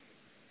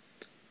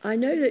I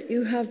know that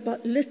you have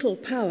but little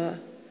power,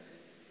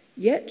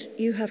 yet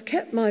you have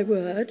kept my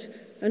word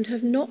and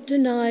have not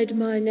denied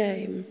my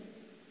name.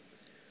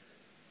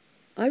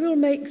 I will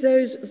make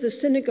those of the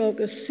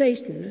synagogue of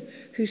Satan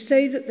who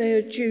say that they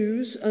are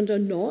Jews and are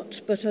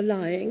not, but are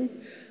lying.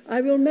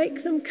 I will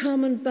make them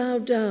come and bow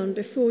down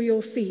before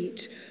your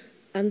feet,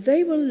 and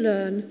they will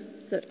learn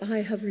that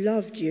I have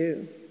loved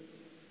you.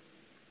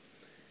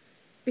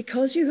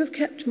 Because you have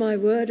kept my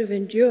word of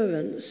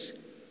endurance,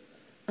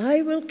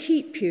 I will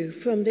keep you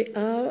from the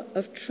hour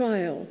of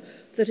trial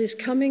that is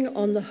coming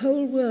on the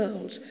whole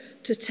world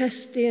to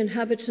test the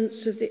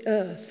inhabitants of the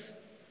earth.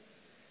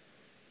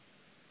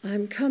 I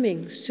am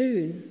coming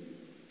soon.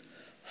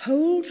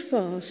 Hold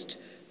fast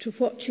to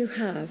what you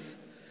have,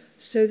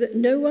 so that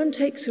no one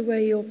takes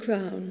away your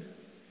crown.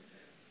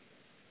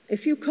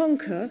 If you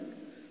conquer,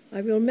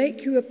 I will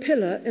make you a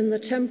pillar in the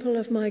temple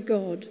of my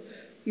God.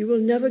 You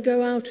will never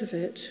go out of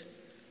it.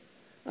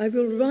 I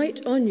will write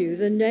on you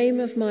the name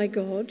of my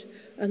God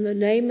and the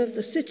name of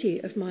the city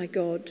of my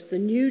God, the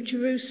new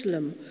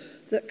Jerusalem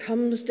that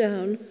comes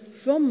down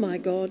from my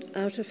God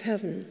out of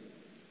heaven,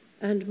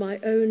 and my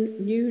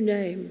own new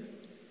name.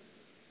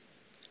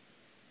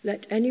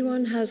 Let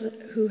anyone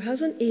who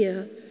has an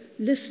ear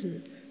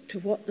listen to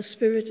what the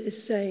Spirit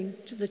is saying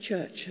to the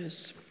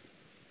churches.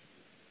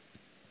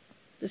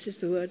 This is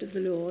the word of the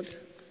Lord.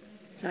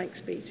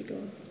 Thanks be to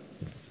God.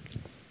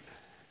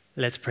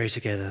 Let's pray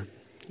together.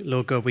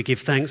 Lord God, we give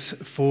thanks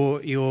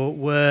for your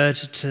word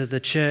to the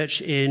church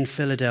in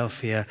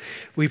Philadelphia.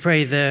 We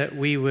pray that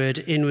we would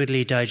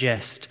inwardly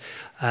digest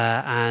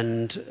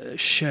and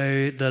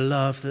show the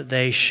love that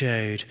they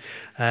showed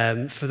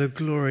for the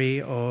glory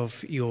of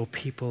your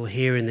people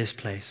here in this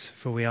place.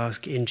 For we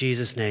ask in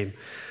Jesus' name,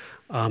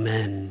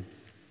 Amen.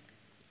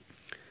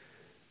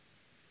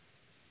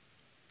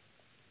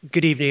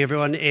 Good evening,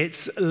 everyone.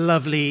 It's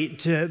lovely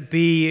to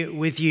be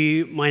with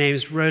you. My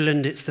name's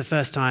Roland. It's the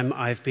first time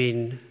I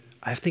think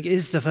it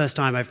is the first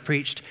time I've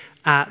preached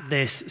at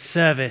this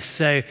service.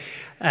 So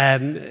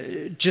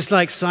just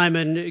like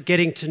Simon,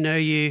 getting to know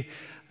you,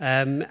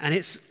 and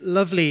it's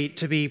lovely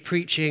to be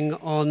preaching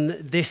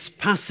on this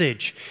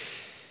passage.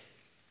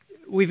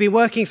 We've been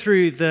working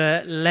through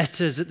the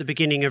letters at the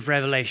beginning of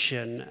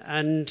Revelation,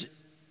 and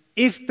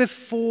if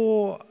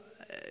before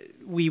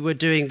we were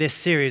doing this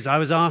series, I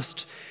was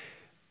asked,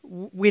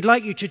 we'd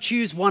like you to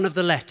choose one of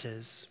the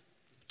letters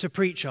to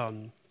preach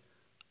on,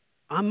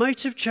 I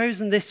might have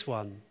chosen this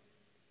one.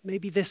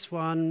 Maybe this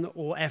one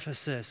or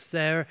Ephesus.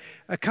 There are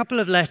a couple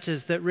of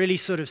letters that really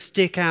sort of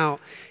stick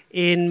out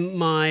in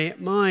my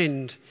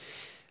mind.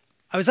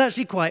 I was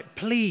actually quite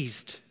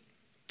pleased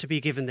to be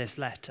given this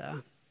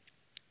letter,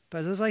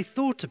 but as I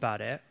thought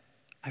about it,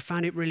 I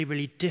found it really,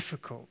 really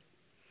difficult.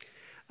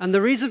 And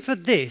the reason for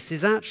this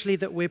is actually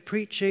that we're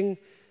preaching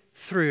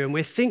through and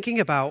we're thinking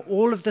about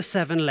all of the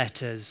 7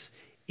 letters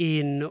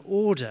in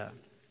order.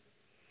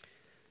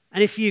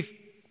 And if you've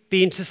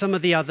been to some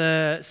of the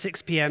other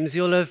 6 PMs,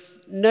 you'll have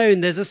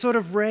known there's a sort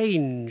of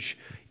range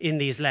in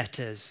these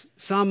letters.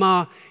 Some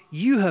are,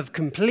 you have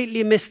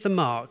completely missed the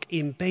mark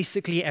in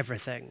basically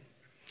everything.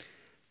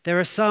 There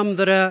are some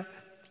that are,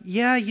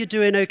 yeah, you're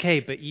doing okay,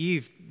 but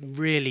you've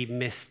really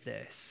missed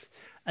this.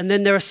 And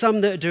then there are some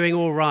that are doing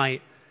all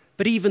right,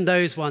 but even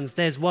those ones,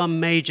 there's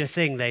one major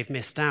thing they've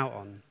missed out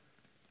on.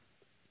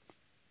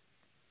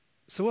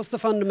 So what's the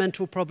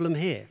fundamental problem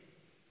here?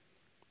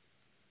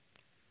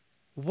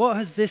 What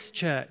has this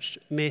church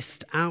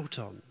missed out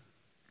on?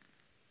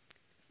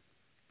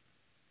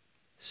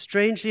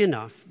 Strangely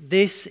enough,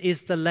 this is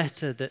the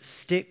letter that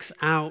sticks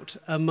out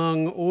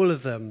among all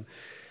of them.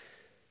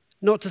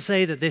 Not to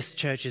say that this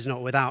church is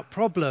not without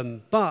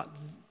problem, but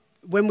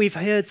when we've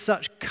heard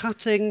such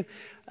cutting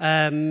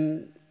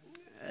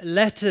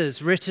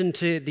letters written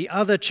to the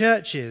other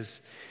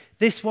churches,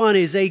 this one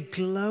is a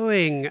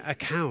glowing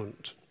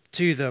account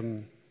to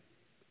them.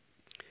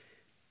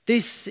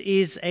 This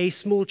is a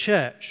small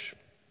church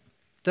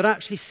that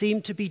actually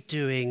seemed to be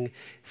doing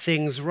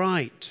things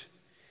right.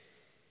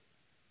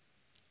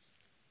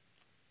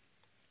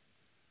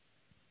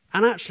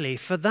 And actually,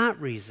 for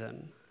that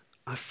reason,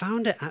 I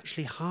found it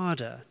actually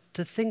harder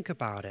to think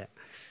about it.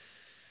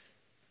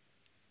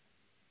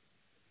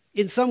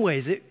 In some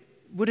ways, it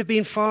would have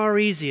been far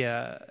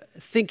easier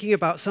thinking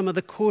about some of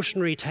the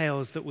cautionary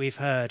tales that we've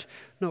heard.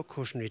 Not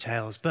cautionary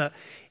tales, but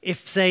if,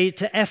 say,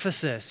 to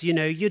Ephesus,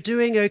 you're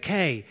doing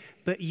okay,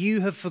 but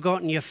you have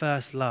forgotten your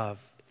first love.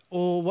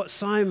 Or what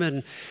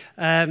Simon,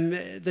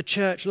 the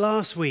church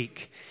last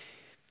week,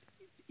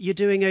 you're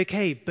doing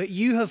okay, but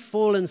you have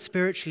fallen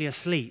spiritually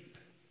asleep.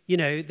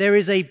 There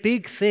is a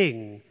big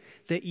thing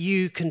that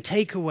you can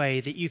take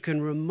away, that you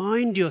can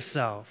remind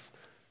yourself.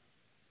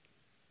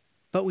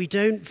 But we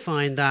don't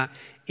find that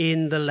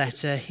in the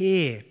letter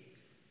here.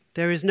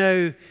 There is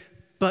no,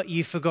 but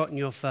you've forgotten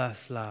your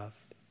first love,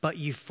 but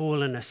you've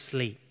fallen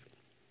asleep.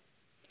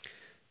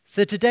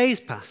 So today's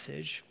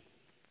passage,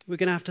 we're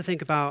going to have to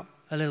think about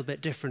a little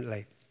bit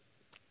differently.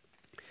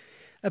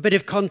 A bit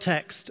of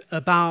context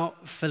about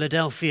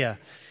Philadelphia.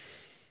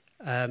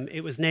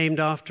 It was named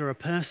after a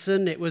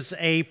person. It was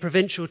a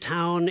provincial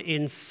town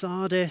in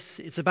Sardis.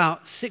 It's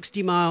about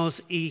 60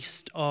 miles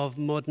east of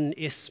modern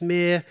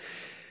Izmir.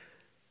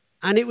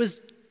 And it was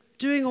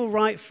doing all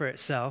right for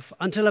itself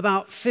until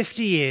about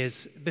 50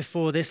 years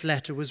before this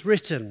letter was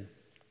written.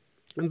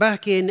 And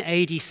back in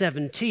AD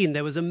 17,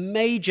 there was a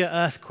major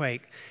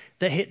earthquake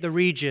that hit the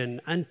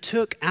region and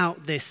took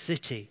out this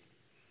city.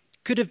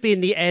 Could have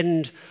been the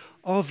end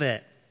of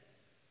it.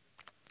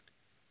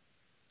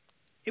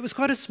 It was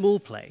quite a small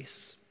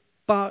place,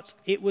 but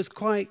it was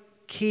quite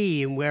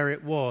key in where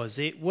it was.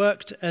 It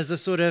worked as a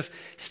sort of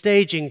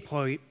staging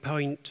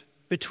point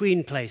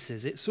between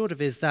places. It sort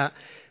of is that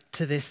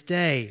to this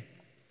day.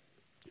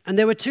 And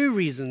there were two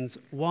reasons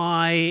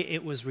why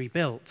it was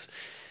rebuilt.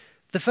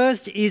 The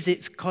first is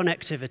its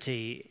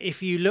connectivity.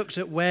 If you looked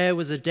at where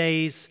was a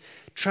day's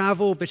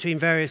travel between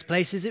various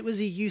places, it was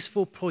a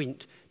useful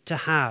point to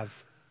have.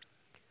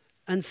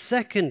 And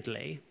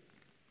secondly,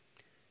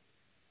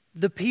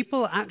 the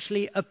people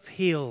actually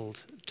appealed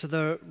to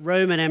the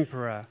Roman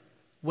emperor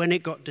when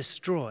it got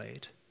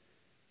destroyed.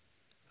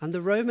 And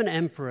the Roman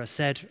emperor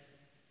said,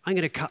 I'm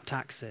going to cut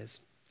taxes.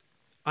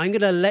 I'm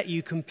going to let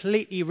you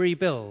completely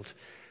rebuild.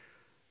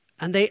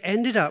 And they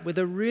ended up with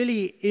a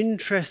really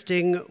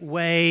interesting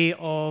way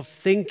of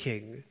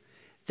thinking.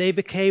 They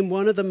became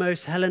one of the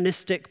most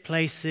Hellenistic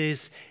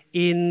places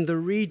in the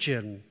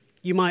region.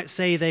 You might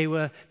say they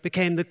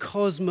became the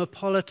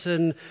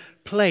cosmopolitan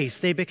place.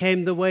 They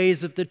became the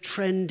ways of the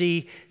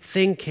trendy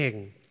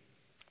thinking.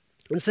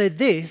 And so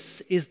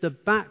this is the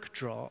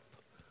backdrop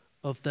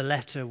of the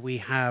letter we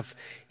have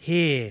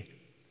here.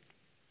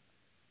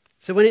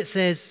 So when it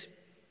says,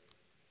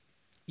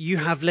 you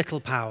have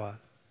little power,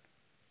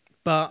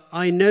 but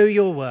I know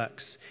your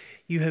works.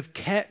 You have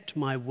kept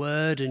my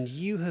word and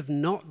you have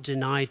not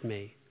denied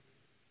me.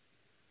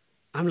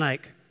 I'm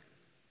like,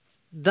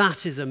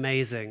 that is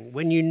amazing.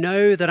 When you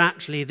know that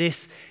actually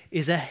this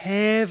is a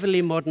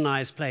heavily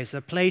modernized place,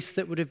 a place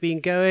that would have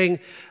been going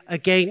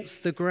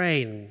against the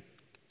grain.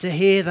 To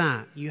hear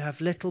that, you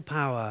have little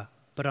power,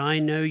 but I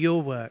know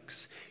your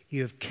works.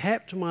 You have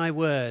kept my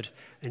word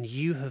and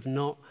you have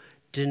not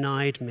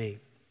denied me.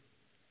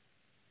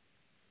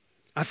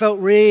 I felt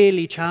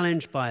really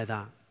challenged by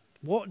that.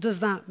 What does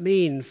that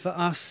mean for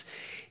us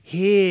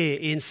here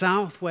in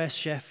southwest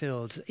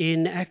Sheffield,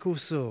 in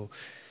Ecclesall?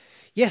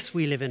 Yes,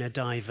 we live in a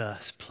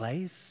diverse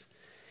place.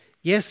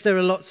 Yes, there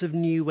are lots of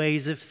new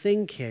ways of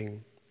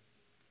thinking.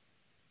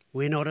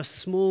 We're not a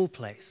small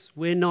place.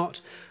 We're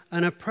not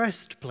an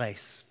oppressed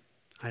place,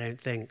 I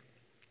don't think.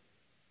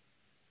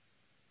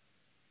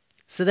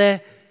 So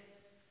there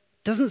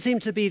doesn't seem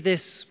to be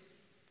this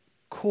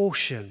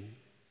caution.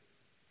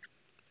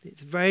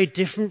 It's very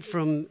different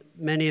from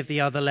many of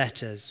the other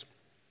letters.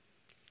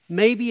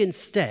 Maybe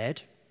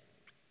instead,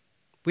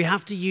 we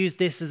have to use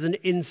this as an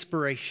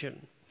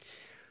inspiration.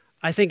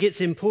 I think it's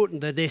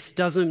important that this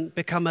doesn't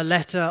become a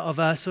letter of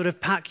a sort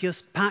of pat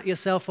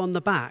yourself on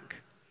the back.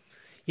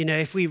 You know,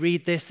 if we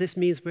read this, this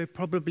means we're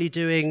probably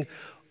doing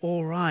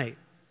all right.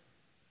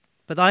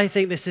 But I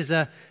think this is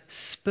a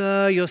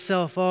spur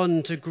yourself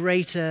on to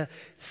greater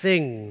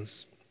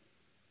things.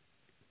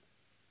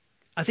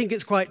 I think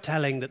it's quite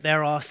telling that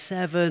there are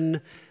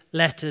 7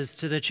 letters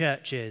to the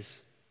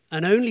churches,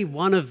 and only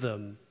one of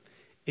them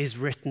is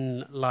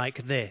written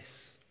like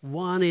this.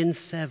 1 in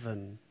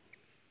 7.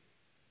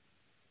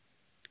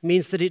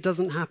 Means that it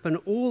doesn't happen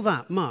all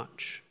that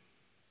much,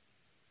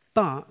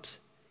 but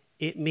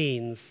it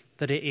means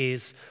that it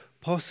is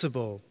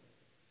possible.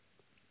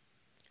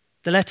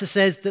 The letter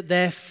says that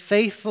their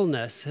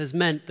faithfulness has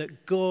meant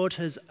that God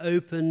has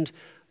opened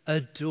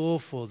a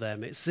door for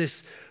them. It's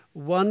this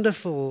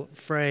wonderful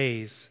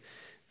phrase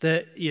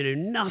that,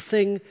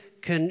 nothing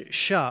can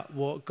shut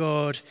what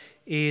God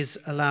is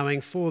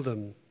allowing for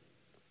them.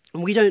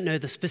 And we don't know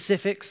the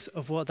specifics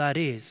of what that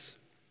is.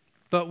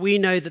 But we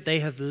know that they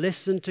have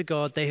listened to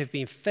God, they have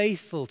been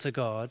faithful to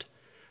God,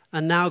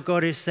 and now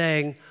God is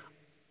saying,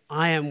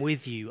 I am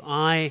with you.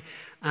 I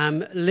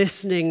am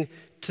listening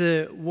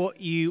to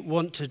what you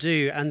want to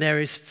do, and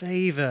there is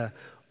favor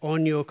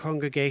on your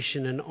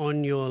congregation and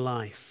on your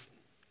life.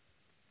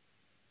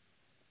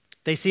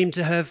 They seem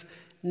to have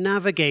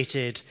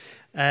navigated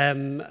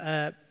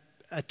a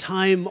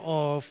time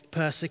of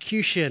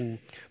persecution,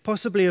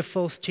 possibly of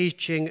false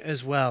teaching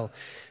as well.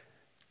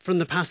 From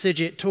the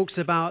passage, it talks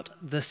about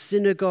the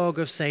synagogue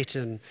of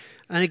Satan.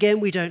 And again,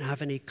 we don't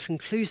have any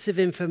conclusive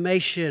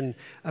information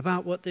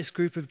about what this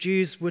group of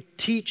Jews were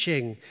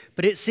teaching.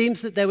 But it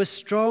seems that there was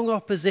strong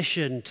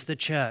opposition to the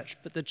church,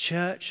 but the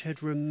church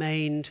had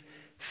remained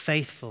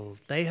faithful.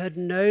 They had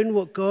known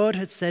what God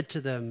had said to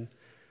them,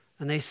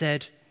 and they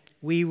said,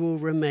 we will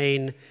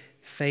remain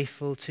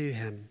faithful to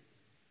him.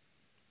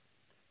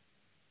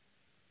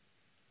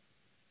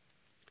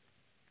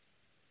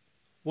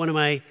 One of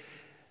my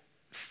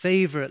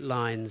favorite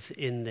lines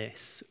in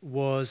this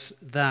was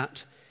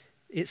that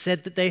it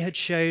said that they had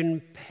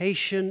shown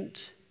patient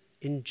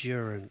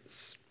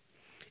endurance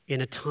in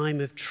a time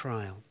of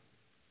trial.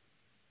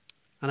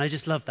 And I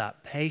just love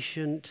that,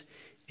 patient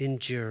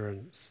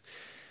endurance.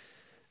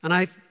 And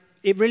I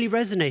it really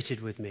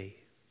resonated with me.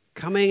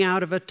 Coming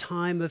out of a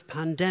time of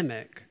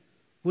pandemic,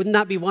 wouldn't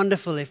that be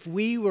wonderful if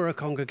we were a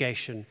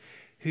congregation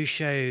who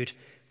showed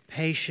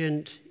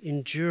patient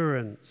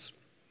endurance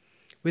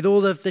with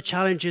all of the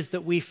challenges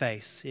that we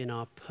face in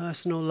our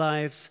personal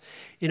lives,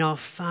 in our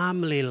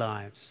family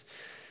lives,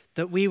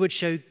 that we would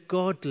show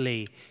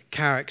godly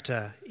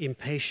character in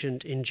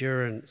patient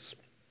endurance.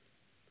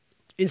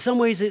 In some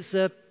ways, it's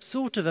a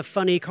sort of a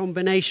funny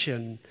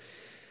combination,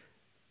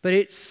 but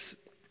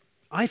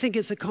I think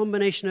it's a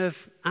combination of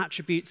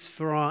attributes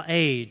for our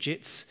age.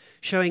 It's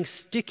showing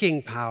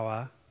sticking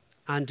power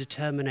and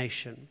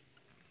determination.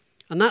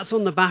 And that's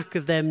on the back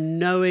of them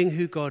knowing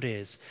who God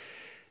is,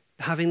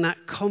 having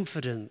that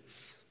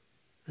confidence,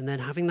 and then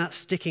having that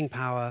sticking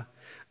power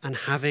and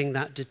having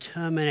that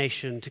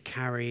determination to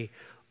carry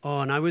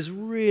on. I was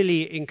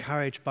really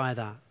encouraged by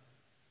that.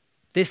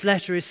 This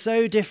letter is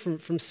so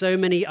different from so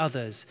many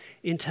others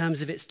in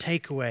terms of its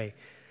takeaway.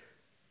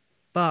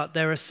 But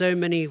there are so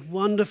many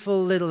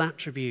wonderful little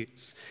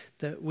attributes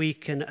that we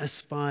can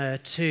aspire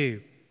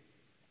to.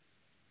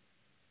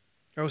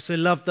 I also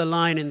love the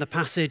line in the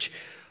passage,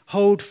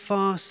 "Hold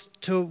fast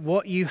to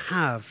what you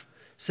have,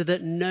 so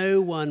that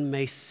no one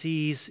may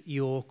seize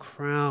your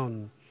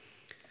crown."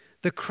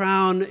 The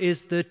crown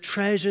is the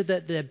treasure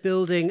that they're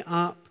building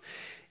up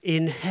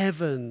in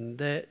heaven.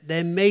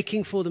 They're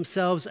making for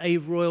themselves a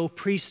royal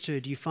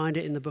priesthood. You find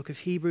it in the book of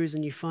Hebrews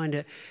and you find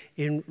it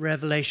in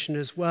Revelation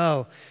as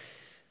well.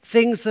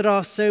 Things that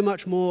are so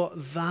much more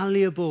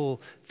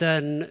valuable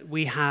than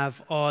we have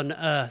on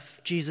earth.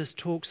 Jesus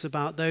talks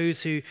about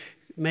those who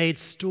made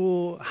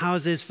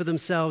storehouses for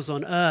themselves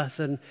on earth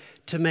and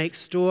to make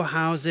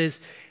storehouses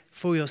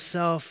for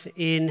yourself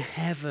in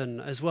heaven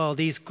as well.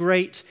 These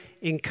great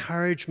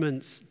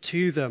encouragements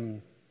to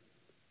them.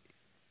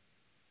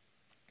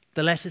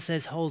 The letter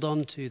says, hold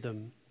on to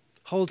them.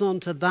 Hold on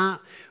to that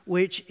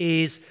which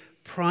is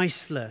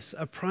priceless,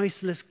 a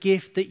priceless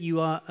gift that you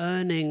are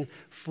earning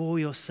for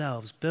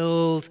yourselves.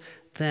 Build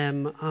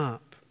them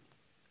up.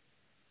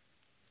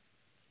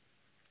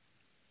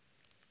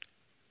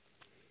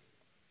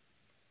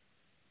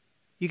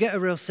 You get a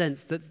real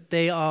sense that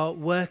they are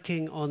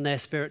working on their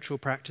spiritual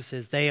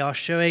practices. They are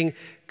showing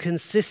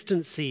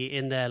consistency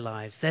in their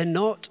lives. They're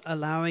not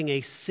allowing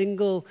a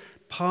single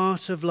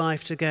part of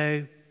life to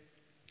go,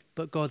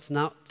 but God's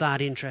not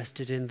that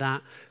interested in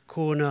that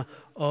corner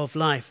of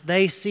life.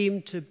 They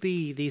seem to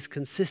be these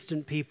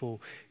consistent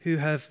people who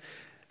have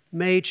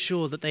made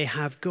sure that they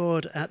have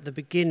God at the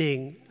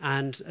beginning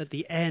and at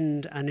the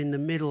end and in the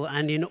middle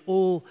and in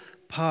all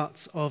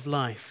parts of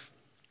life.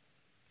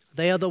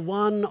 They are the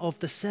one of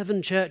the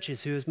 7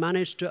 churches who has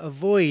managed to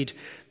avoid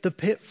the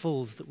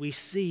pitfalls that we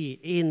see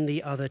in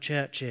the other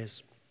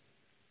churches.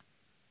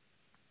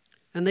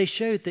 And they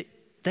showed that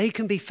they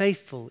can be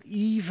faithful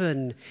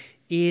even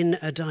in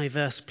a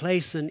diverse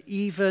place and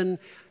even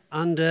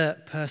under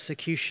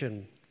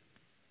persecution.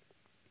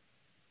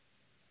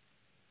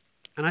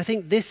 And I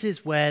think this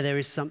is where there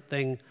is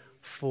something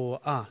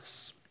for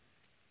us.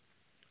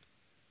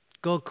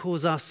 God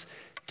calls us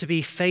to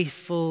be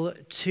faithful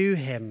to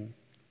him,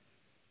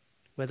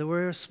 whether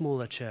we're a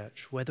smaller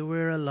church, whether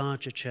we're a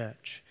larger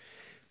church,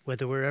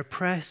 whether we're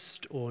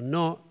oppressed or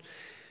not,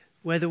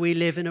 whether we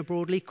live in a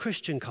broadly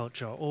Christian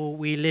culture or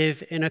we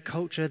live in a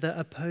culture that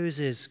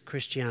opposes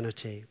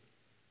Christianity.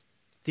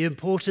 The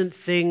important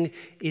thing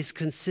is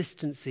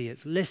consistency.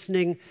 It's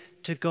listening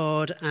to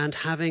God and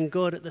having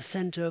God at the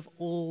center of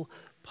all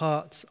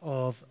parts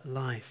of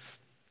life.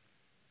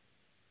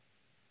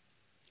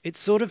 It's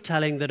sort of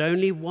telling that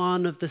only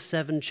one of the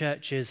 7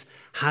 churches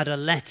had a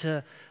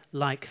letter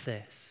like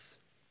this.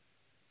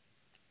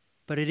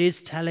 But it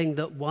is telling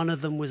that one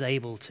of them was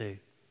able to.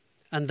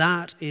 And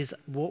that is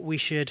what we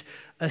should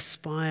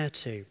aspire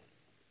to.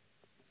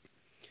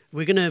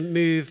 We're going to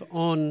move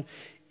on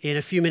in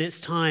a few minutes'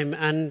 time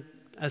and,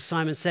 as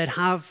Simon said,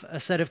 have a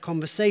set of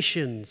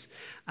conversations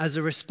as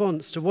a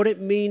response to what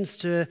it means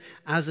to,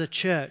 as a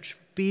church,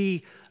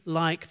 be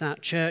like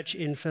that church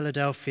in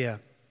Philadelphia.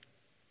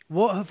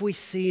 What have we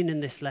seen in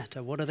this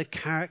letter? What are the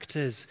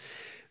characters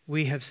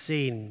we have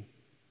seen?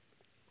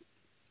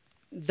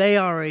 They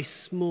are a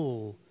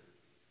small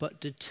but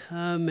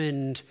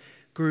determined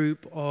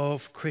group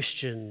of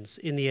Christians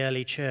in the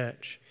early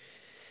church.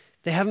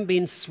 They haven't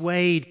been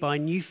swayed by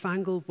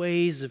newfangled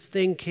ways of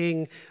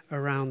thinking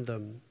around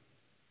them.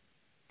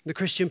 The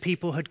Christian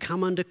people had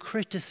come under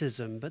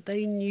criticism, but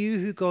they knew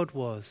who God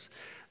was,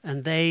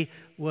 and they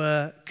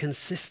were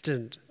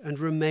consistent and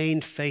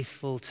remained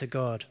faithful to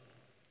God.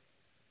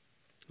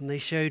 And they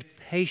showed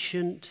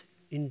patient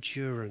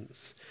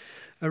endurance,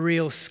 a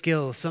real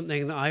skill,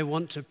 something that I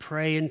want to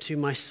pray into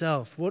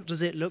myself. What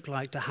does it look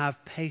like to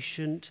have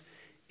patient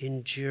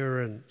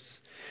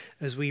endurance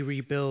as we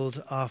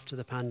rebuild after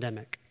the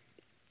pandemic?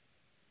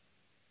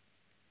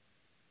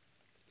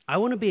 I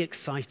want to be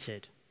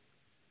excited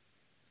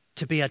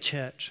to be a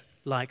church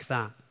like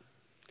that.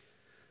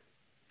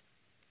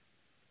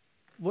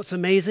 What's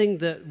amazing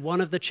that one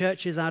of the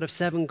churches out of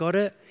 7 got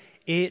it?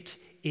 It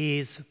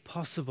is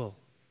possible.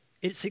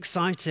 It's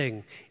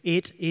exciting.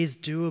 It is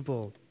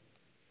doable.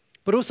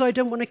 But also, I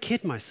don't want to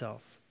kid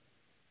myself.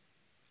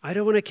 I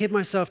don't want to kid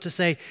myself to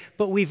say,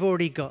 but we've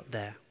already got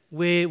there.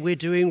 We're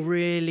doing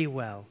really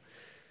well.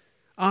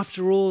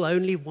 After all,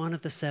 only one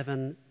of the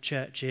 7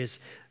 churches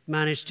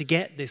managed to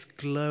get this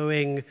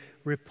glowing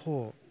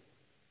report,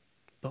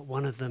 but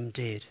one of them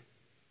did.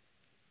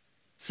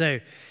 So,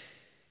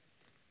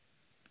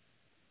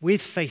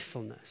 with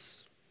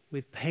faithfulness,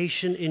 with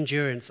patient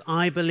endurance,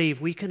 I believe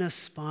we can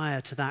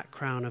aspire to that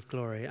crown of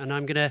glory. And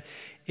I'm going to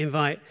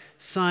invite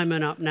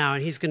Simon up now,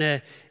 and he's going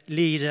to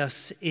lead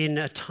us in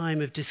a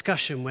time of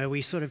discussion where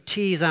we sort of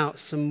tease out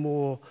some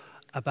more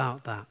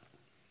about that.